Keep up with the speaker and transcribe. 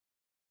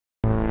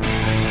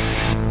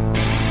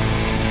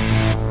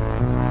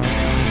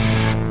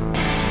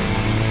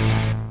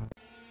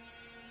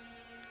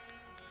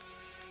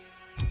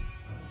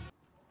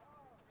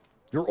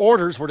Your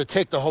orders were to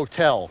take the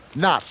hotel,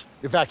 not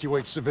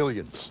evacuate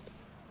civilians.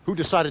 Who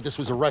decided this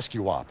was a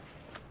rescue op?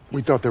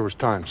 We thought there was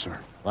time, sir.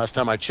 Last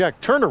time I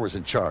checked, Turner was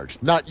in charge,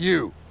 not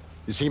you.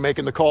 Is he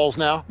making the calls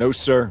now? No,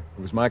 sir.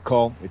 It was my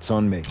call. It's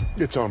on me.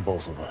 It's on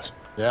both of us.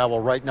 Yeah, well,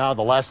 right now,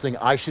 the last thing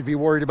I should be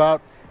worried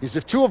about is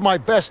if two of my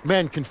best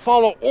men can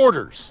follow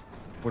orders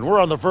when we're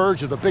on the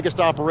verge of the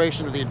biggest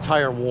operation of the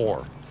entire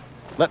war.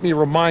 Let me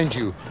remind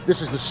you,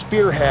 this is the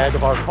spearhead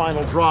of our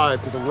final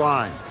drive to the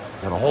Rhine.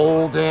 Got a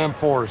whole damn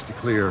forest to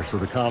clear so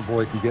the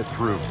convoy can get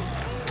through.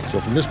 So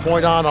from this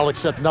point on, I'll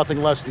accept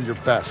nothing less than your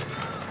best.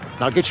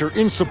 Now get your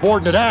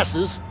insubordinate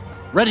asses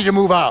ready to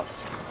move out.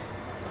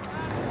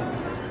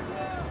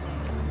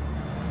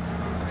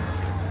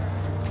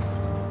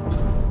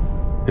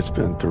 It's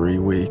been 3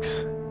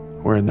 weeks.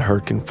 We're in the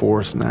Hurtgen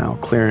Forest now,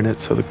 clearing it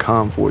so the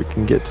convoy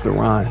can get to the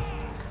Rhine.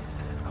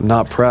 I'm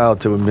not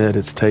proud to admit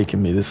it's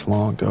taken me this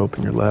long to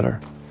open your letter.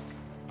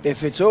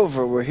 If it's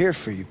over, we're here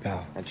for you,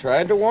 pal. I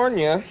tried to warn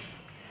you.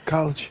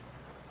 College.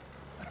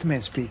 Let the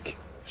man speak.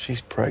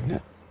 She's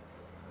pregnant.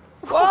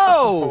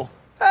 Whoa!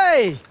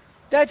 Hey,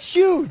 that's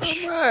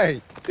huge. All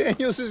right.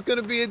 Daniels is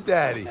gonna be a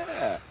daddy.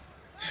 Yeah.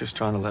 She's just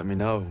trying to let me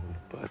know,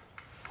 but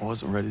I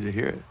wasn't ready to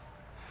hear it.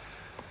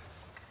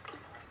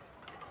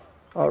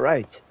 All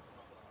right.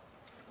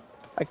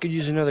 I could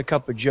use another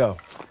cup of joe.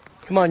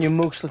 Come on, you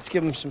mooks, let's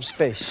give him some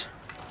space.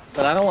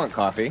 But I don't want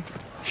coffee.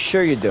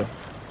 Sure you do.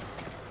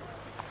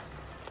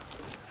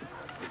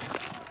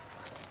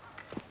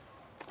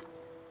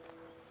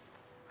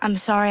 I'm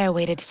sorry I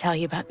waited to tell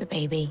you about the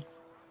baby.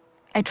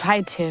 I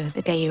tried to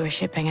the day you were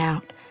shipping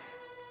out.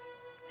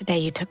 The day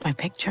you took my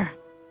picture.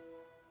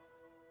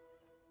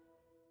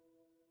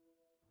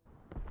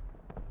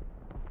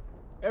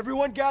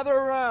 Everyone gather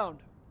around.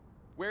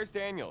 Where's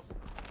Daniels?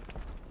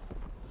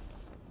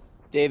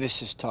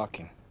 Davis is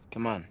talking.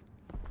 Come on.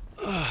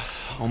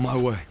 On my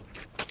way.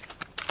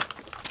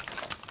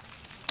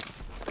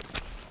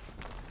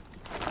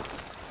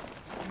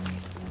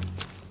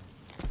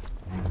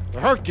 The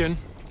Hurtgen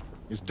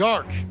is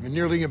dark and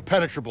nearly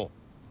impenetrable.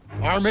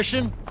 Our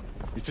mission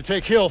is to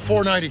take Hill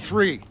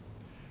 493.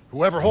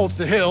 Whoever holds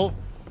the hill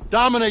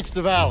dominates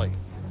the valley.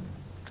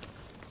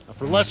 Now,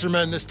 for lesser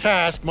men, this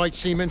task might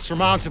seem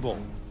insurmountable,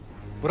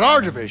 but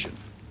our division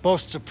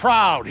boasts a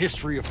proud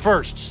history of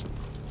firsts.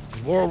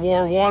 In World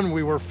War I,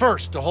 we were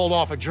first to hold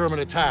off a German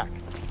attack.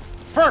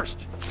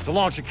 First to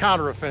launch a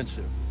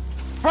counteroffensive.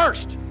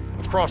 First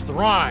across the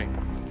Rhine.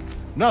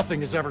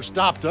 Nothing has ever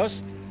stopped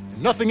us,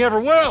 and nothing ever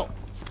will.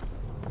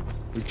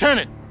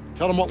 Lieutenant,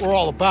 tell them what we're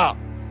all about.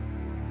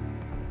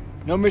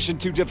 No mission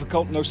too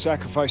difficult, no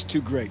sacrifice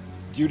too great.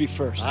 Duty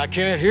first. I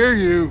can't hear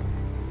you.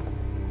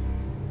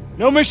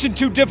 No mission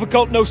too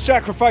difficult, no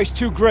sacrifice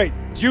too great.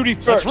 Duty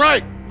first. That's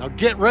right. Now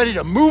get ready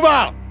to move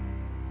out.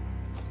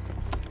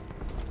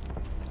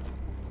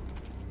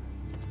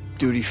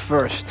 Duty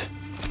first.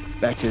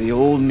 Back to the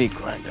old meat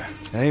grinder.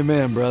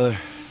 Amen, brother.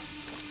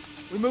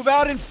 We move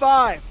out in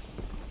 5.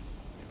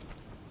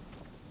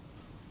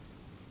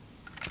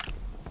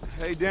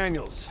 Hey,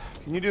 Daniels,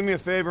 can you do me a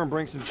favor and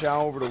bring some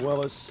chow over to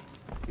Willis?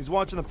 He's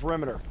watching the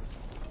perimeter.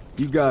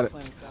 You got it.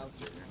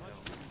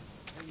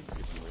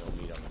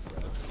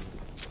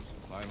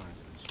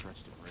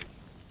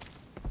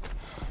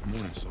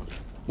 Morning, soldier.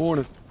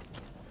 Morning.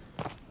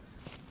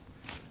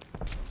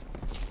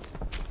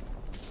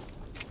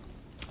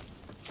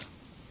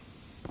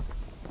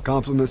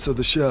 Compliments of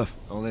the chef.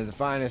 Only the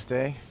finest,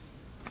 eh?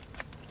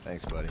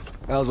 Thanks, buddy.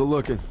 How's it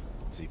looking?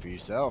 See for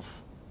yourself.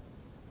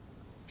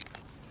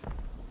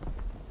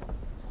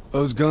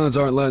 Those guns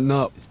aren't letting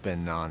up. It's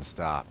been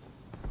non-stop.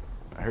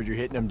 I heard you're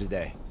hitting them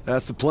today.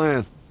 That's the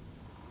plan.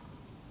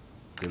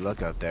 Good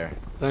luck out there.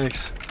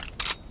 Thanks.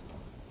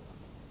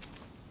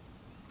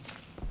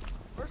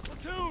 First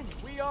platoon,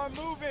 we are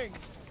moving.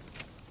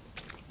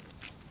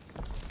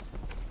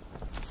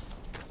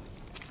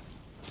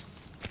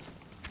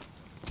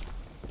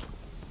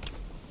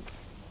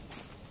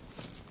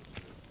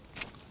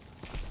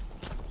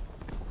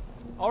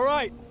 All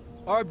right.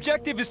 Our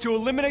objective is to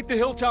eliminate the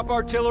hilltop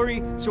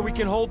artillery so we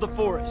can hold the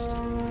forest.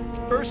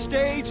 First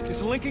stage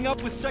is linking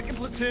up with 2nd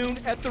platoon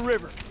at the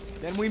river.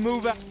 Then we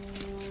move out.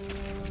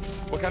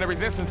 What kind of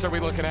resistance are we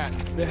looking at?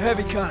 The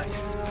heavy kind.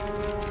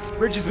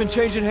 Bridge has been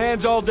changing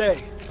hands all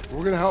day.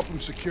 We're gonna help him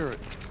secure it.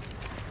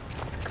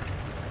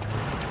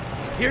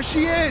 Here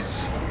she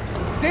is!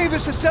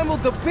 Davis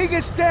assembled the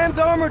biggest damned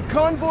armored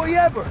convoy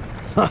ever!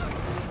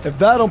 If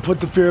that don't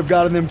put the fear of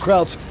God in them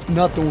krauts,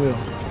 nothing will.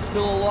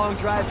 Still a long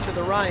drive to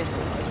the Rhine.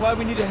 That's why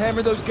we need to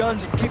hammer those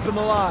guns and keep them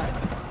alive.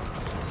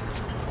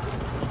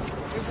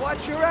 Hey,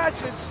 watch your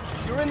asses!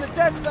 You're in the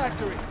death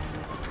factory!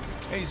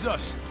 Hey,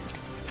 Zus.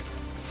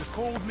 The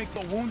cold make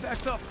the wound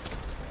act up?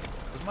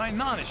 With my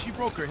nana, she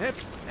broke her hip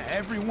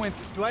every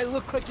winter. Do I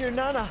look like your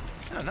nana?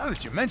 Now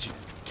that you mention it,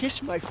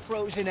 Kiss my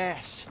frozen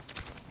ass.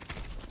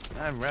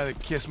 I'd rather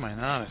kiss my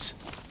nanas.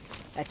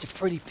 That's a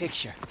pretty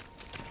picture.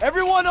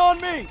 Everyone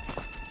on me!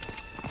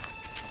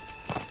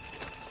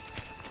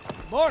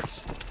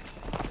 Marks,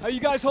 how you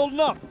guys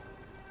holding up?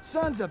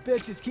 Sons of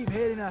bitches keep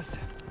hitting us.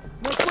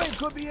 Nos pueden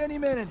Could be any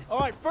minute. All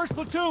right, first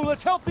platoon,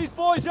 let's help these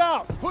boys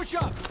out. Push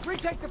up.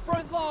 Retake the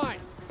front line.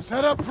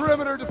 Set up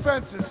perimeter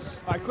defenses.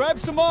 All right, grab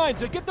some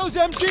mines and get those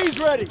MGs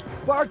ready.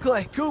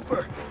 Barclay,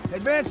 Cooper,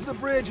 advance to the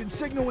bridge and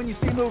signal when you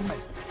see movement.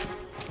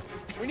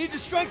 We need to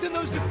strengthen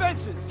those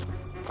defenses.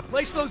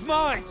 Place those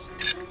mines.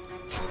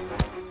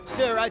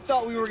 Sir, I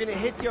thought we were gonna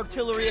hit the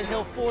artillery at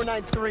Hill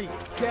 493.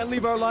 Can't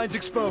leave our lines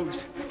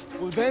exposed.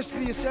 We'll advance to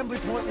the assembly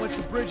point once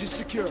the bridge is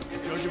secure.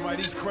 Judging by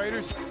these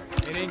craters,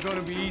 it ain't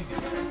gonna be easy.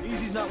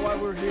 Easy's not why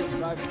we're here,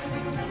 Driver.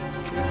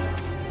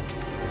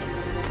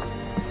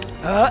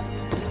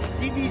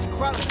 See these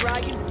crouch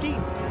dragons deep?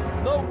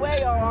 No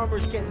way our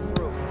armor's getting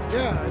through.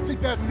 Yeah, I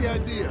think that's the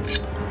idea.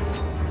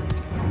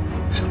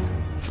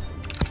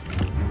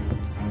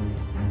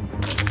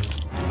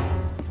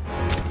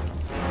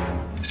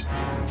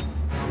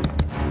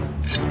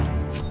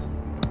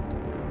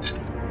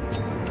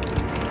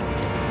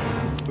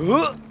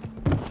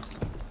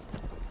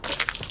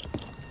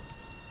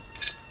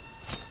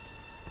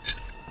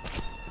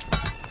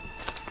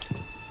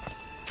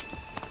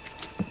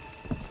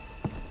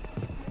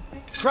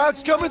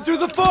 Crowd's coming through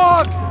the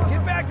fog!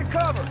 Get back to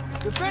cover.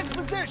 Defense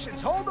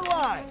positions, hold the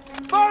line.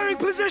 Firing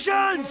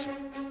positions!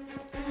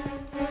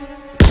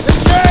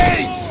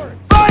 Engage!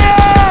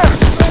 Fire!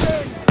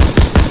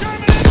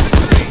 German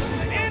infantry!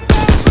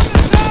 Inbound from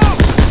the south!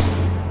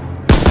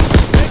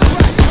 Make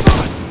tracks, come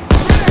on!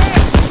 Straight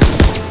ahead!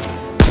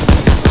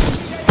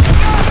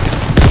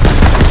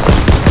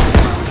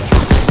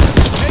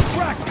 Make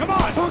tracks, come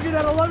on! Target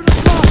at 11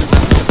 o'clock!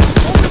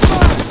 Open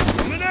fire!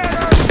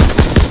 Bananas!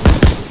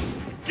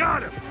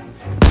 Got him!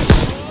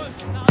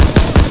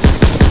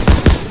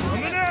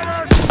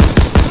 Bananas!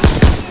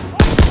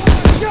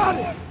 Got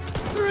it!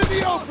 They're in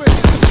the open!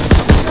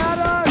 Got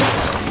us!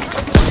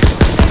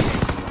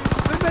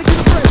 They're making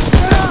a break!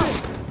 Get out!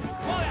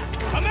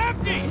 I'm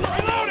empty!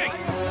 Reloading!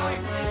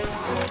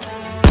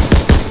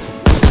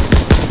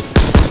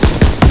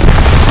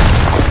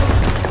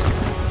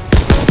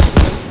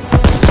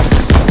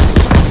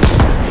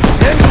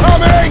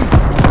 Incoming!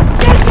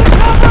 Get the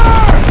cover!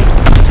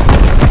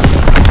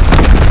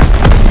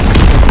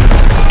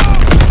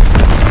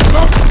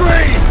 Smoke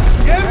screen!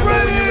 Get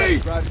ready!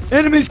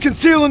 Enemies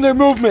concealing their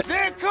movement!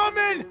 They're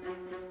coming!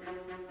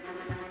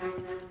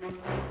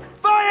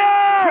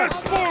 Fire!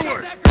 Press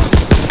forward!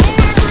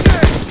 Forward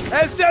grenade!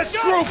 SS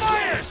Shot troops!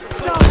 fires!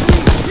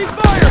 Southeast! Keep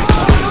firing!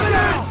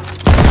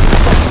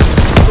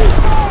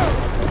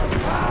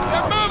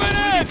 They're moving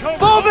in!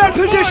 Fall back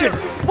position!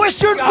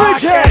 Western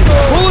bridgehead!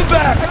 Pulling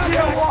back! I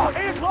can't walk!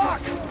 8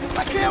 o'clock!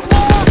 I can't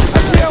walk! I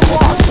can't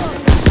walk!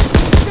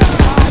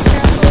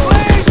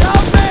 Please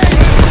help me!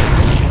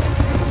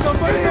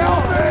 Somebody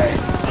help me!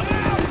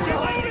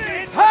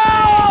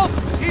 Help!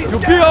 You'll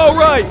be all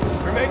right!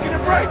 We're making a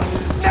break!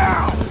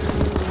 Now!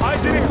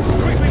 Eyes and ears,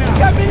 quickly now!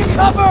 Get me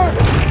cover!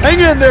 Hang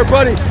in there,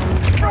 buddy!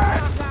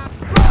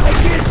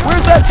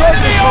 Where's that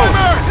target post?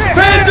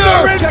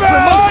 Panzer! Check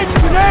for mines,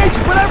 grenades,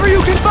 whatever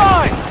you can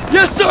find!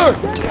 Yes, sir!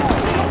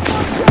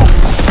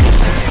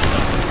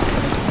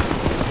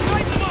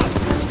 Light them up!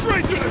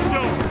 Straight to the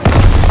zone!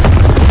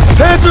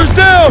 Panzer's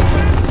down!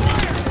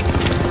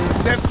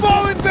 They're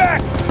falling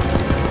back!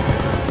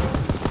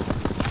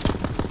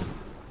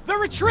 They're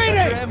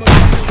retreating!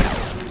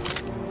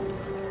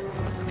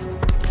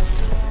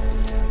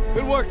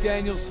 Good work,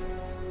 Daniels.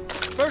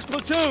 First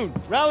platoon,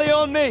 rally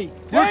on me.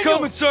 We're Daniels,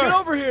 coming, sir. Get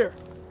over here.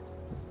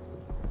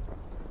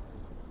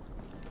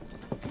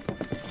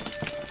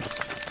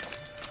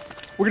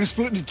 We're gonna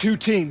split into 2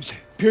 teams.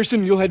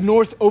 Pearson, you'll head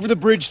north over the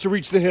bridge to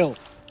reach the hill.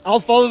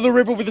 I'll follow the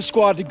river with a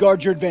squad to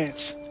guard your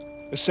advance.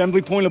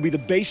 Assembly point will be the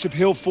base of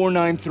Hill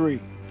 493.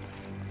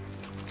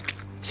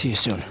 See you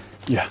soon.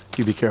 Yeah,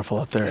 you be careful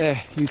out there.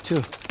 Yeah, you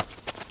too.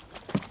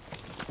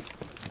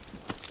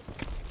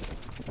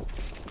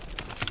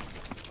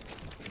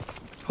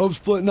 Hope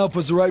splitting up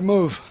was the right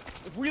move.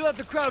 If we let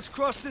the Krauts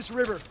cross this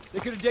river, they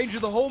could endanger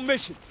the whole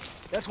mission.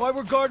 That's why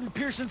we're guarding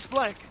Pearson's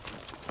flank.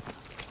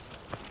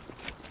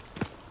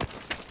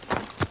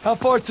 How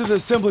far to the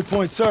assembly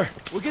point, sir?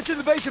 We'll get to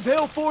the base of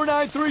Hill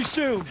 493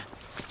 soon.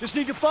 Just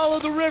need to follow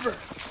the river.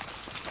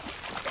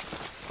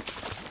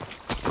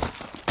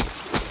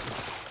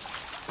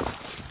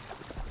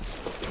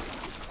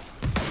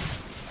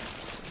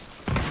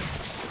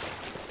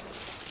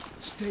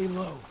 Stay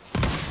low.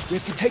 We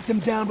have to take them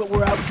down, but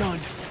we're outgunned.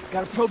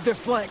 Gotta probe their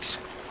flanks.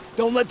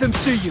 Don't let them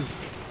see you.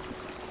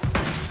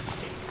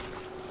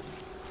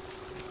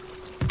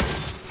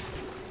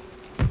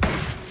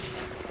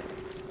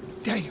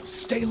 Daniel,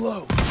 stay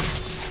low.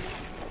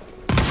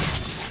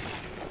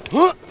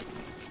 Huh?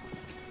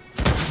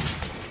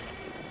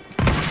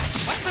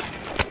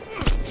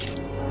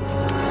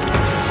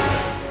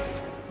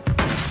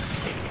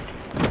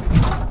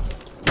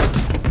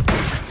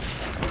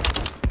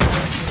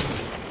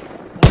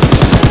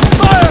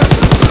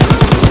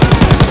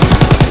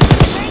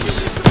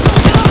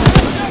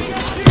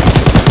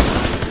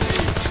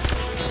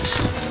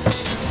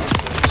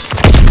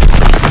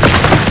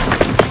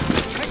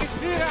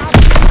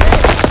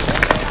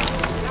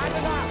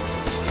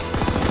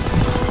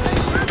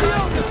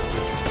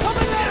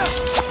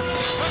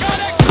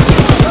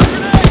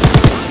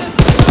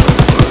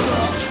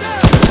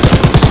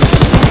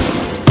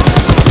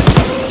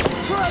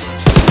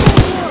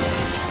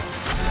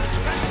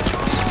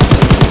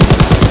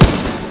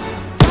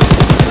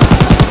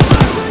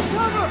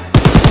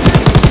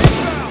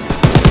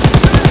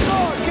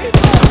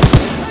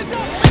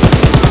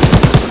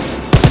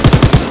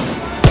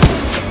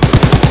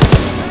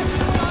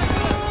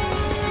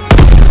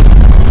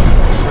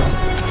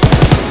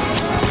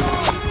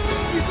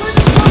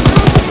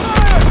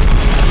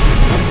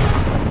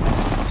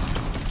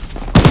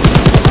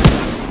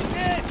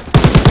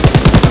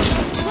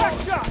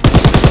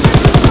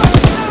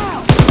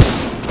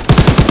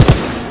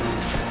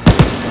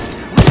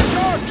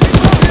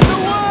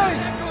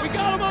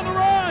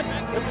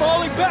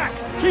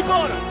 Keep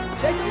on him!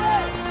 Take the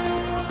leg!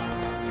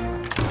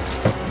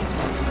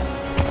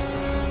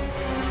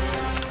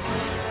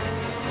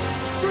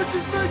 Chris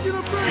is making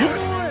a break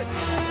for it!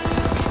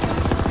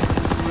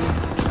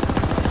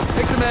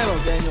 Take some ammo,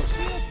 Daniels.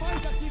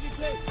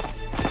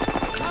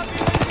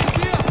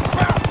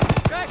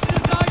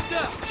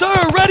 Sir,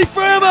 ready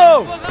for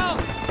ammo!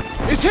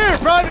 It's here,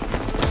 Private!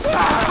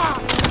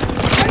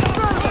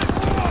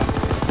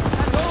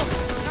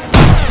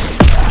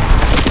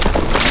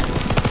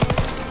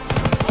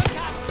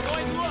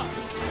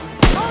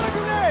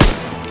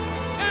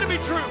 Enemy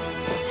troop!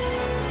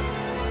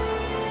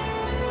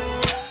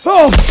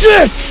 Oh,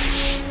 shit!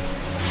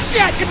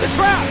 Shit, it's a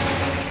trap!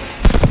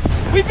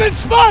 We've been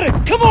spotted!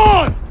 Come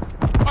on!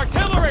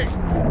 Artillery!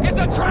 It's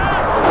a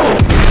trap!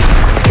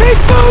 Keep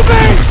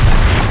moving!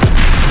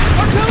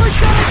 Artillery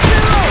shot at 0!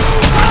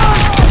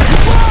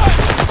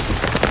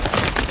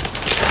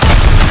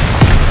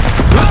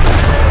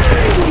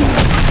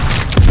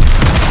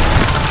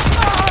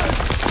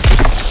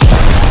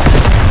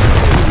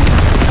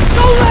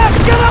 Go left!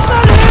 Get up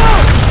that hill!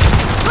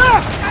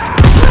 Left!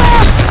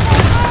 Left!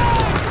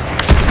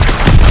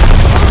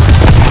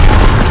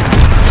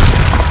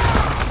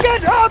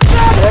 Get up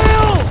that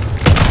hill!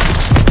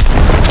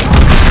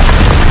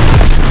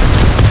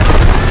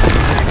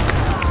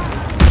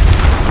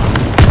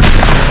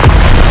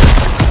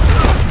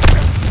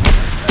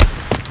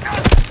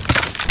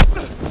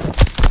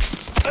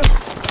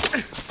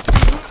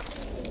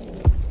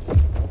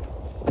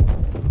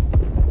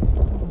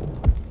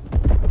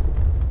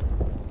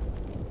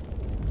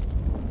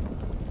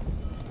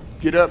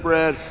 Get up,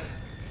 Brad.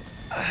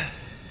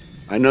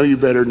 I know you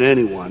better than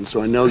anyone,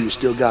 so I know you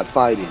still got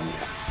fight in you.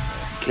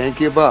 You can't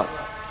give up.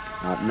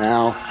 Not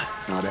now,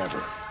 not ever.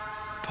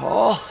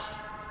 Paul?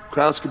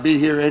 Krauts could be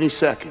here any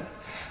second,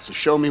 so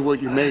show me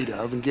what you're made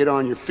of and get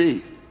on your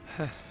feet.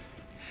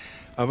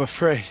 I'm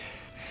afraid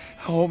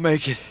I won't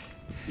make it.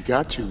 You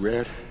got to,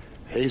 Red.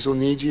 Hazel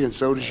needs you, and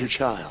so does your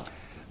child.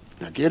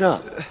 Now get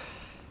up.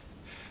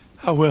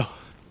 I will.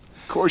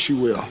 Of course you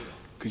will,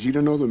 because you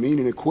don't know the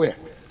meaning of quit.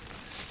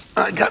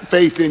 I got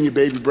faith in you,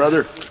 baby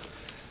brother.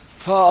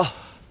 Paul.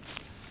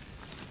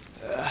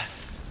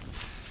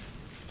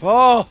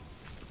 Paul!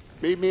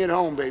 Meet me at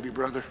home, baby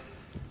brother.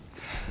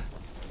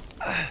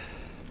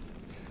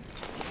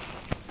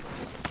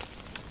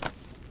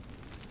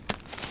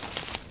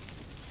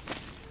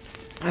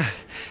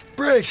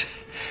 Briggs!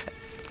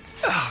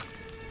 Oh,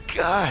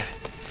 God.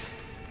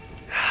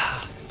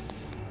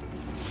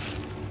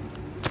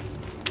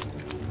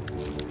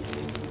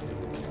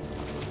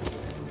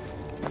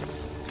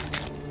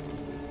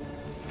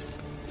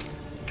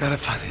 Gotta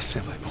find the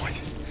assembly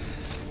point.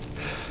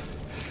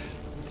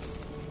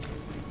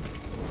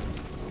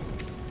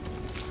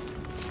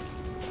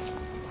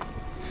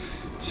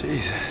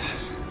 Jesus.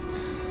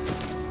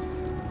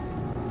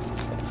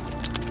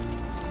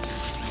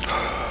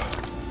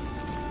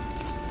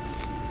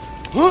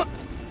 Huh?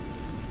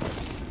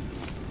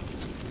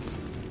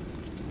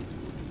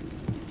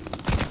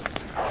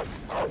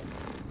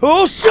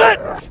 Oh, shit!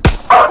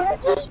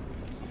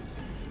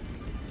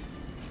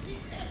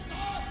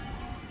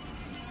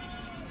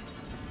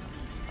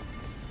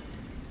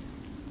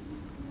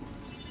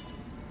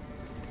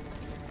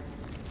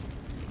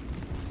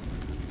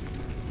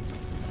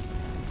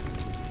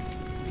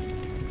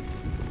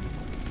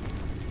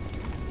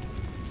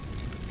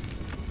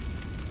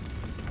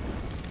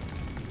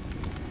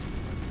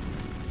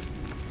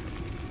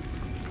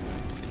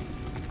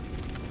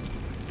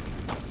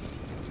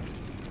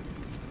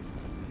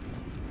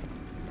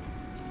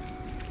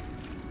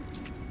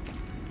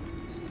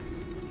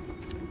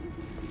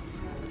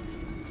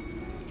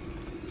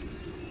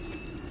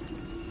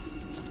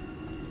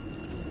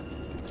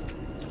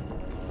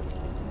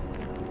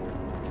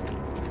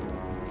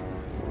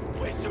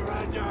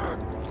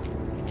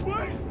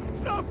 Please!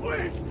 Stop,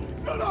 please!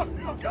 No, no!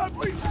 Oh, God,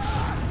 please!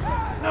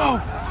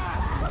 No!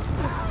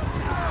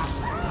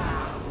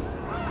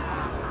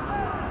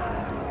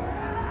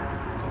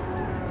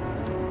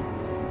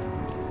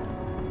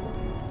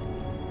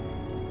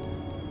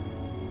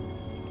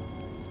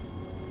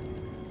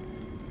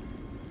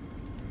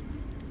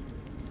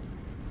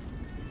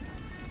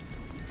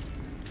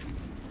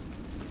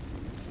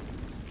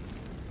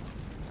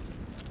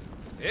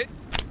 It?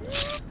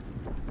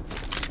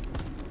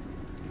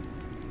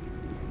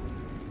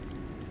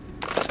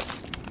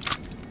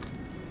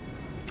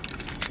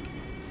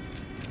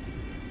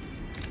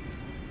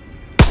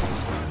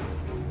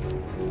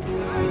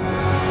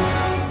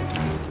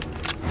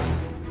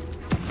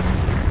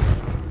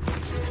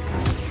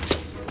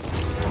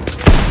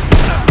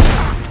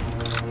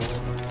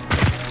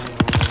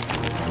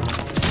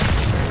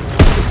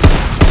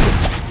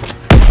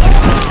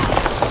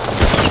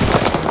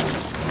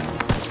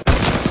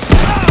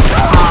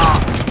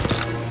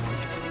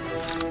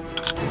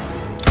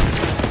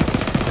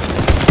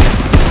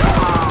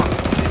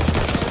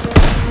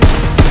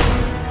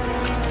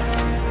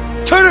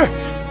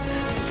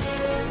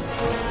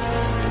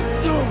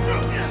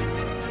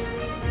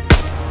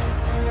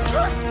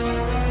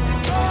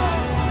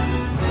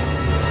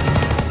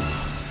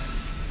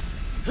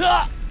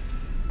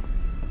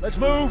 Let's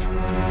move.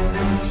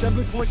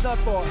 Assembly point's not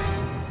far.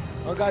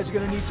 Our guys are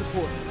gonna need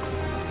support.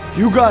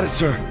 You got it,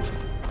 sir.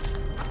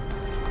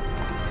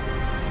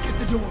 Get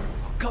the door.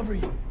 I'll cover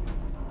you.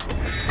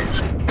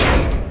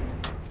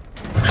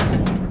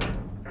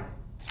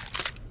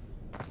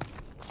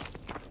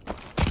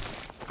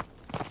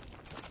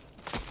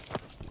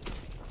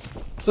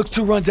 Looks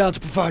too run down to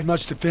provide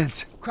much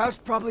defense. Kraut's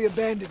probably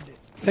abandoned it.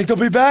 Think they'll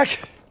be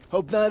back?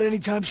 Hope not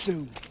anytime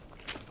soon.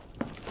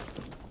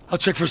 I'll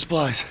check for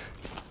supplies.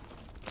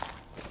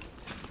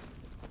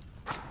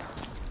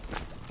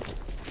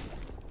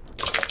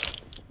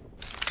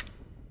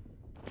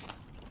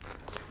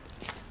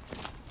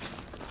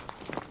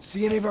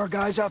 See any of our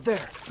guys out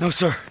there? No,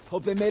 sir.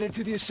 Hope they made it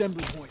to the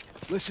assembly point.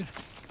 Listen.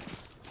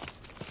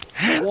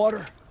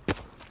 Water.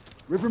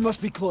 River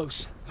must be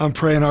close. I'm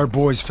praying our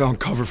boys found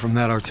cover from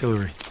that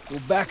artillery.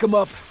 We'll back them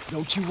up.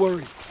 Don't you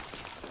worry.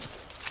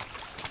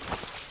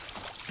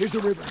 Here's the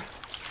river.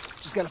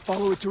 Just gotta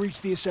follow it to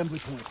reach the assembly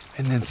point.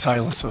 And then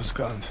silence those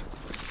guns.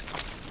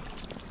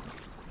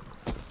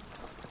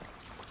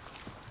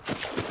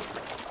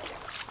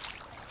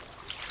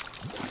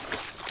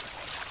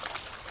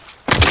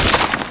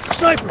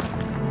 Sniper!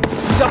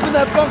 He's up in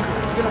that bunker.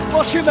 We're gonna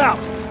flush him out.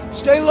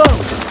 Stay low.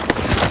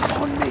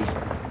 On me.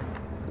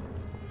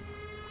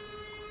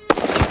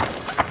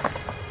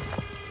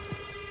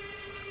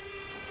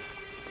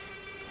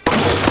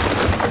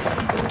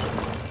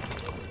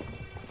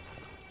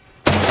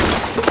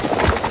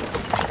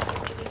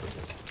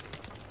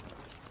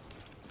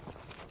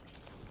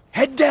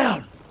 Head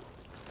down.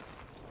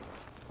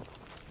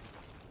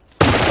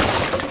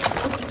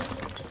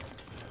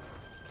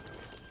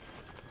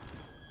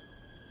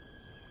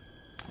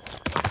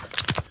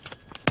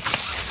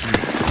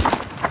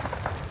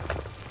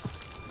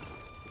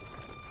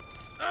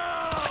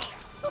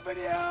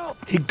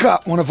 He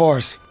got one of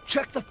ours.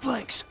 Check the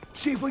flanks.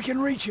 See if we can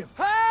reach him.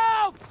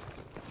 Help!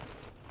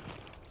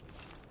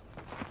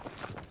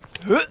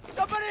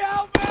 Somebody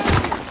help me!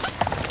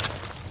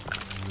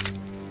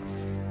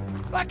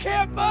 I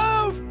can't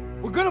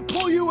move! We're gonna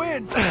pull you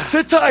in.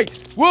 Sit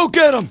tight. We'll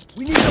get him.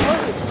 We need to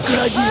hurry. Good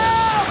idea.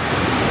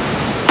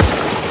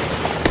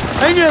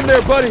 Hang in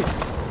there, buddy.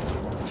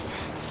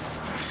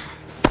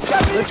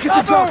 Let's get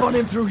the drop on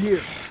him through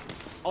here.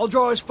 I'll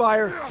draw his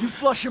fire. You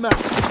flush him out.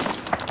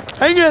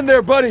 Hang in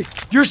there, buddy.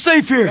 You're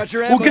safe here. Got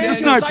your We'll get the ammo.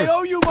 sniper. I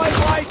owe you my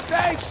life,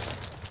 thanks!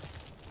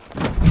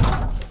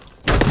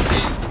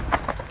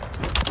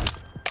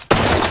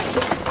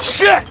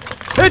 Shit!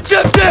 It's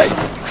empty!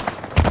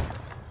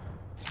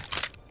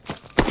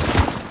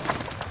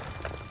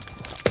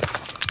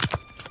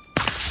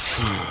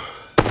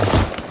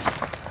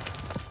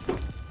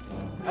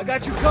 I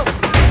got you covered.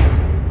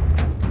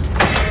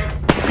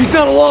 He's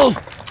not alone!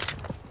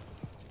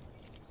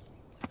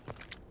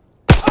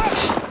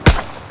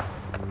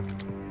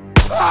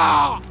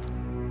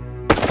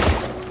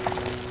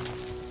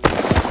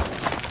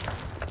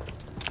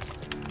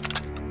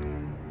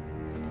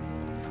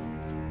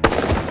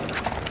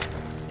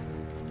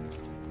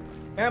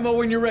 Ammo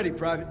when you're ready,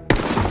 Private.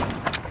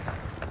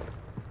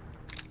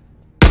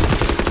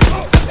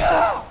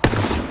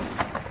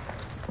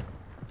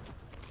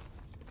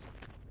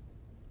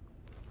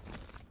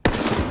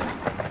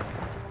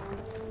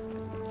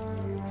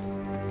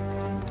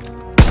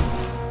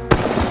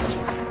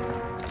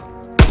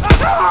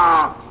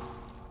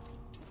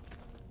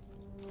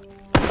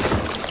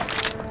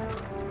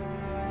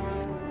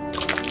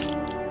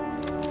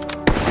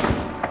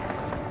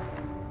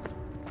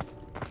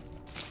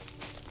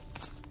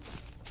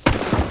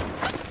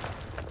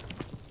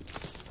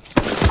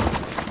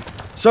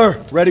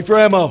 Sir, ready for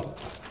ammo.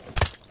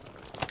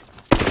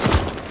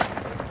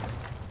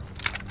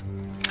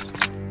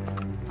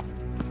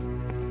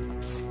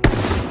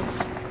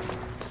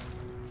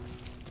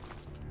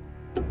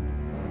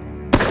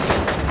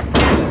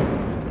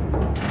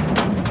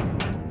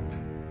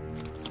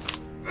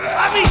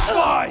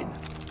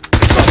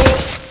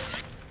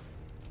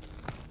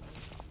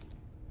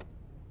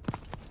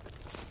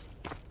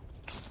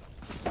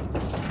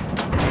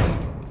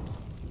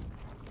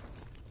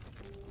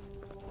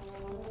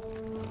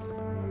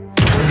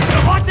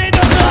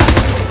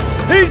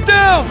 He's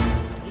down!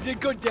 You did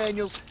good,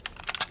 Daniels.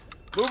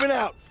 Moving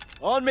out.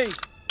 On me.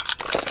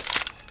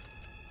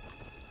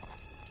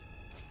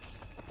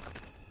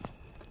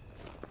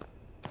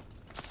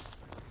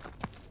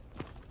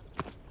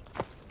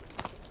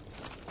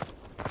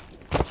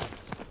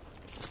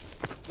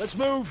 Let's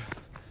move.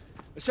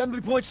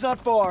 Assembly point's not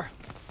far.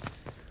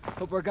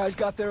 Hope our guys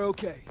got there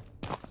okay.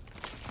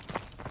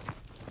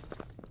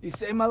 You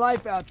saved my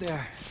life out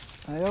there.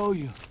 I owe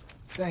you.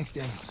 Thanks,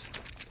 Daniels.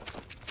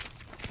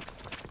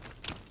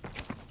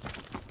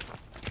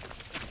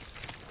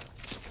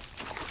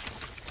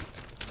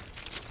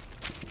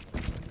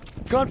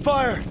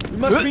 Gunfire! We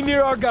must be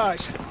near our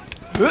guys.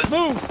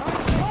 Move!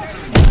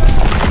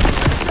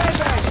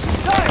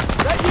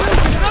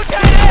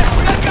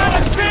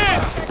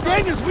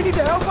 Daniels, we need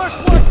to help our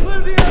squad clear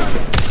the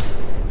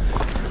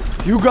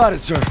area! You got it,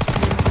 sir.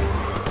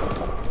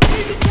 We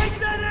need to take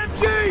that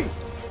MG!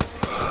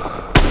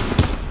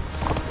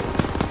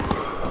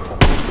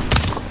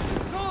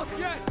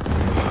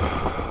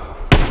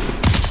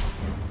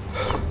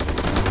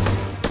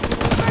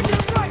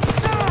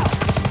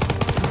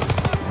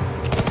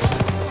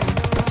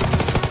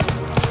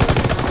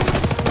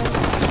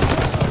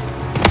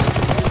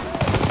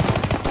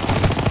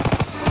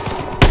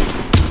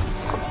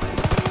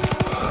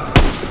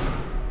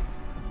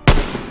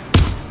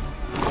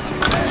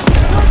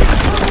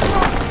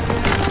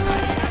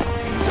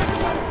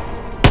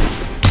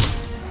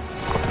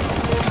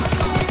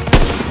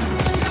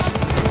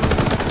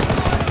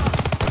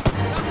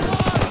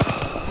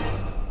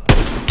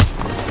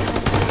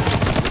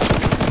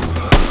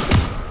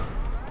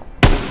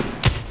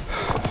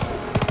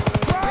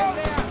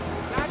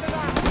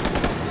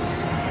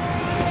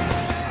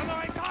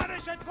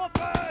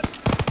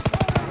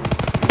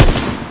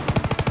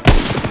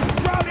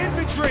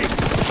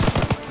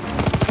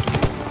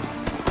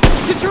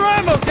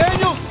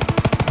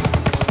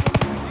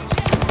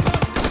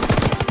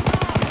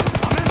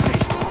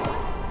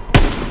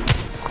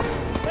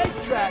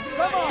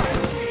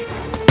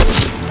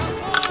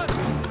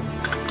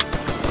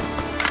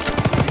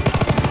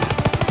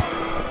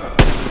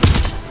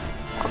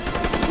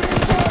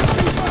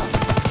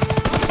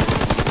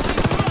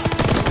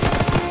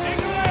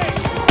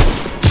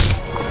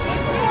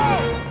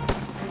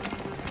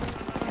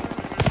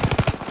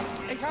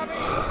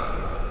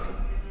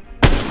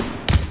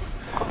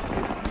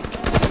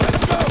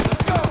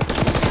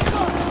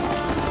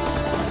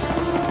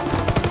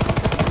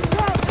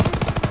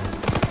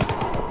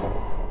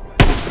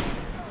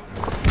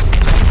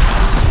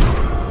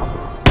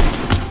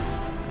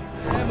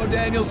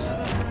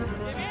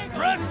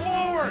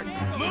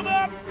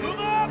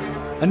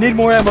 I need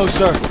more ammo,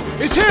 sir.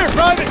 It's here,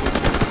 Private!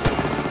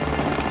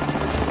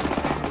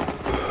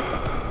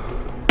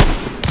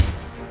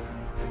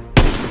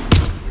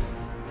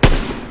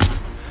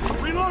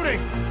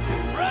 Reloading!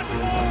 Press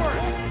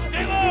forward!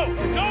 Stay low!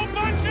 Don't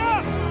bunch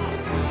up!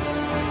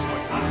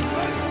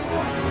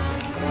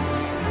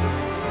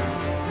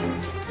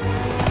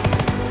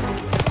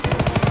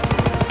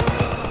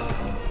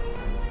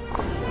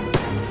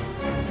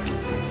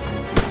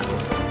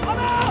 I'm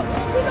out!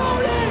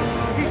 Reloading!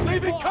 He's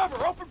leaving cover!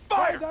 Open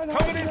fire!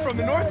 Coming in from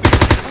the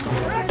northeast!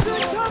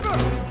 Fritz, cover!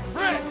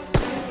 Fritz!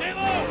 Stay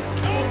low!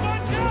 Don't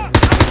bunch up!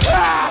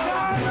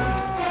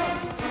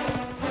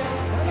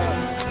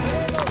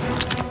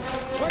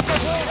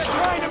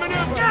 Trying to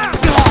maneuver!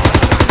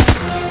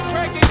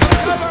 Breaking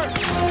cover!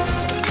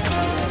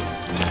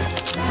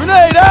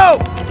 Grenade out!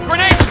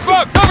 Grenades and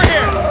smokes! Over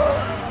here!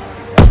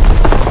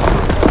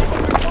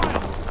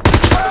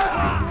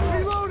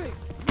 Reloading!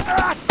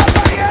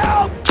 Somebody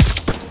help!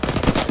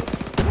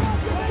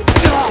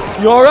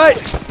 You all right?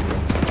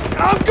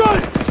 I'm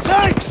good!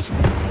 Thanks!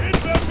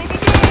 Inbound from the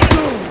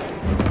north!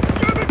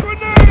 Give me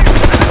grenade!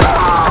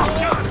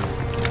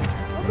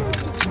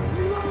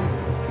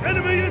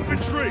 Enemy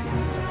infantry!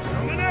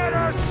 Coming at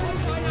us!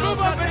 Move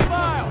up a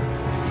mile!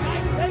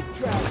 Leg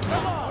trap,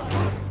 come on!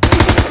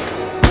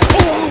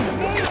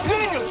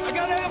 I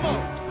got ammo!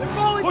 They're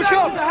falling Push back up!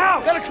 to the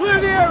house! Gotta clear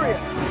the area!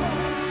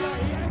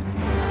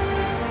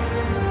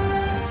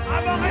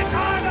 I'm a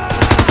Mekana!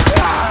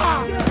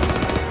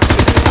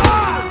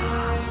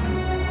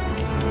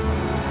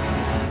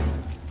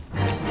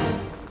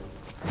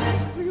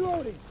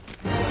 Reloading!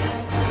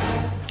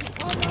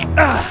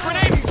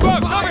 Grenade and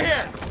smokes! Over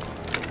here!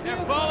 They're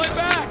falling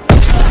back!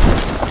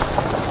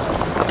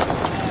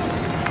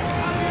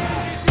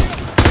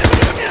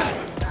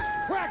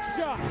 Crack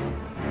shot!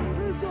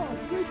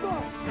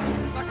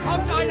 Da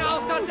kommt einer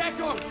aus der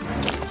Deckung!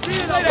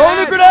 Throw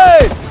the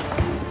grenade!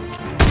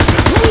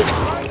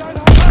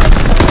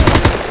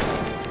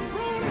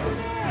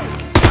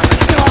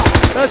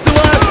 That's the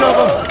last of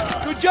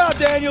them. Good job,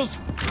 Daniels.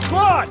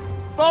 Squad,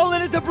 fall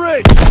in at the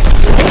bridge. The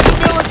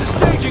mill is the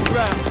staging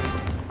ground.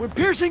 When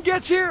Pearson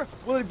gets here,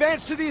 we'll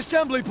advance to the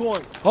assembly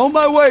point. On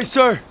my way,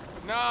 sir.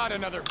 Not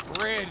another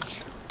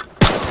bridge!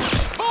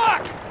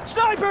 Fuck!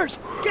 Snipers,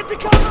 get to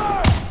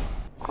cover!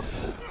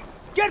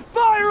 Get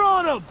fire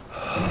on them!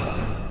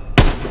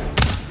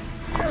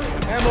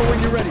 Ammo when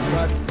you're ready,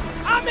 Private.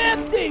 I'm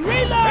empty!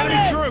 Reloading!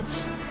 Enemy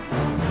troops!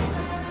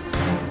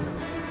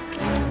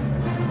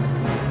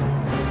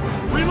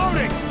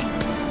 Reloading!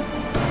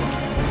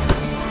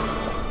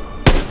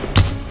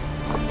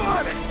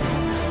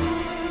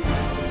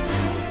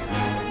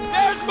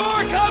 There's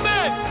more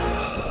coming!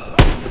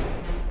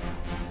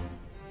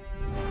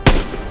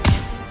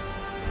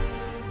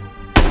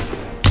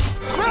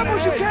 Grab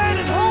what you can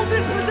and hold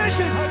this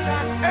position!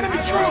 Enemy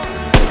troops!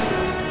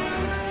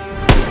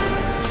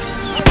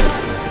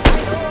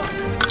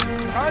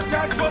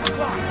 Contact 12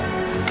 o'clock!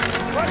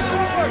 Right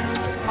forward!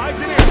 Eyes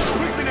and ears,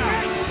 quickly now!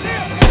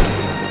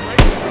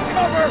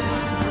 Cover!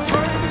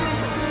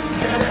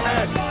 Get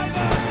ahead!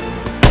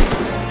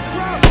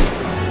 Drop!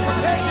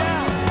 Protect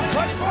down!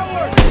 Push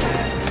forward!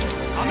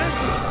 I'm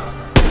empty!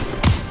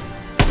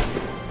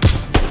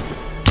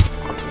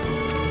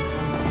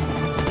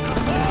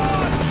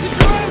 Get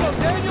your ammo,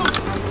 Daniels!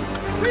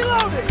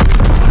 Reloading!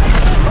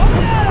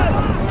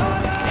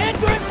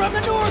 Entering from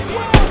the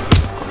northwest!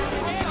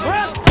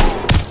 Press!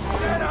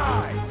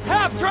 Jedi!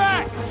 Half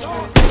track!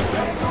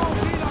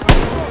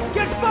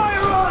 Get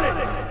fire on it!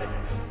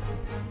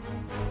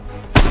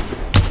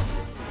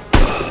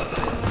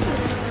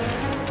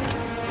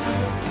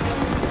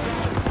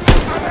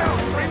 I'm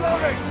out!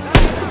 Reloading!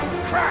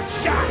 Crack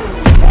shot!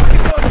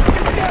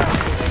 Get down!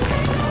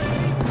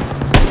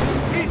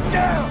 He's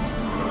down!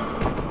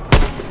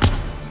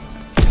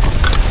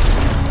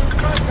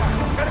 Contact!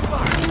 10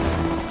 o'clock!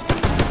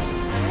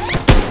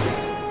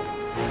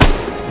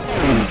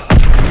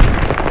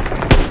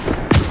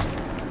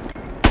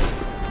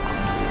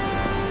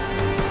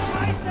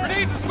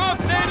 Grenades and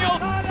smokes,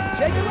 Daniels!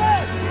 Take a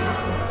leg!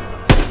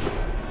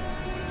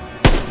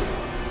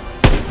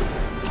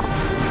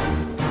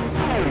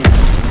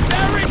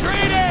 They're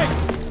retreating!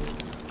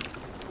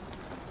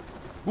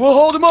 We'll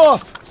hold him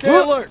off! Stay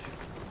alert!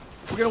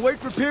 We're gonna wait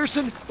for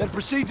Pearson, then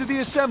proceed to the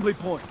assembly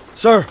point.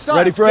 Sir, Stiles,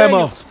 ready for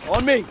ammo. Daniels,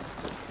 on me!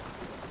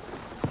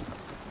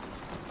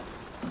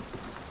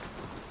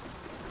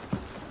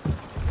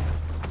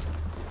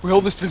 We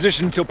hold this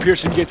position until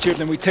Pearson gets here,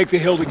 then we take the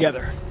hill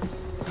together.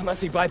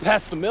 Unless he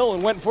bypassed the mill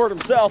and went for it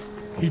himself.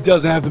 He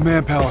doesn't have the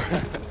manpower.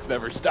 It's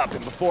never stopped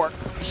him before.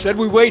 Said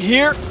we wait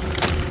here,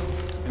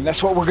 and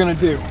that's what we're gonna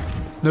do.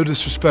 No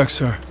disrespect,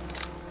 sir.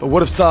 But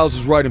what if Stiles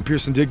was right and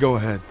Pearson did go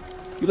ahead?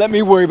 You let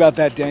me worry about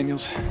that,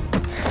 Daniels.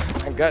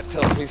 My gut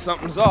tells me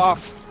something's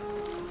off.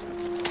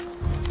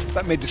 If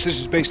I made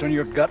decisions based on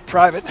your gut,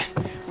 Private,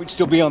 we'd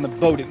still be on the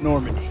boat at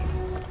Normandy.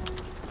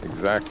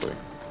 Exactly.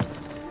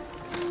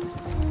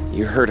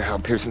 You heard how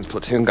Pearson's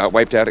platoon got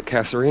wiped out at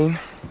Kasserine?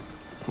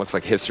 Looks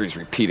like history's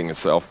repeating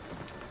itself.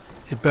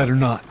 It better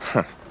not.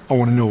 I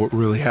want to know what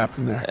really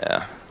happened there.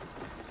 Yeah.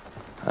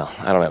 Well,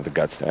 I don't have the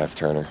guts to ask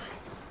Turner.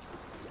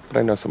 But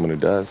I know someone who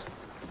does.